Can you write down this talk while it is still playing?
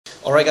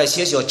Alright guys,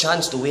 here's your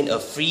chance to win a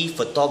free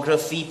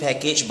photography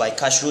package by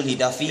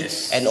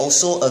Qashrulhidafi, and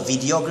also a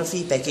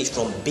videography package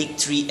from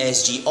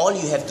bigtreesg. All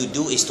you have to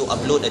do is to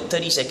upload a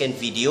 30-second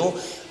video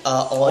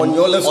on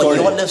your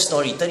love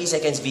story. 30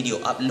 seconds video.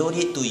 Upload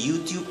it to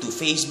YouTube, to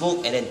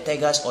Facebook, and then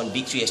tag us on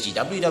bigtreesg.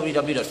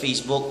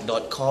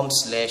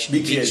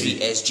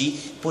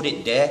 www.facebook.com/bigtreesg. Put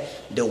it there.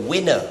 The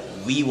winner,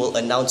 we will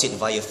announce it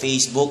via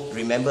Facebook.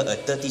 Remember, a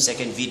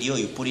 30-second video,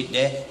 you put it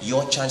there.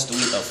 Your chance to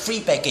win a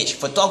free package.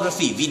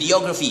 Photography,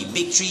 videography,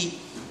 Bigtree,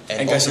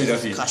 and also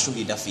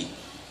Qashrulhidafi.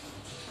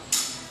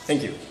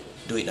 Thank you.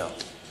 Do it now.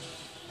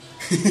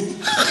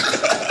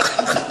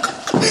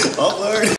 Awkward.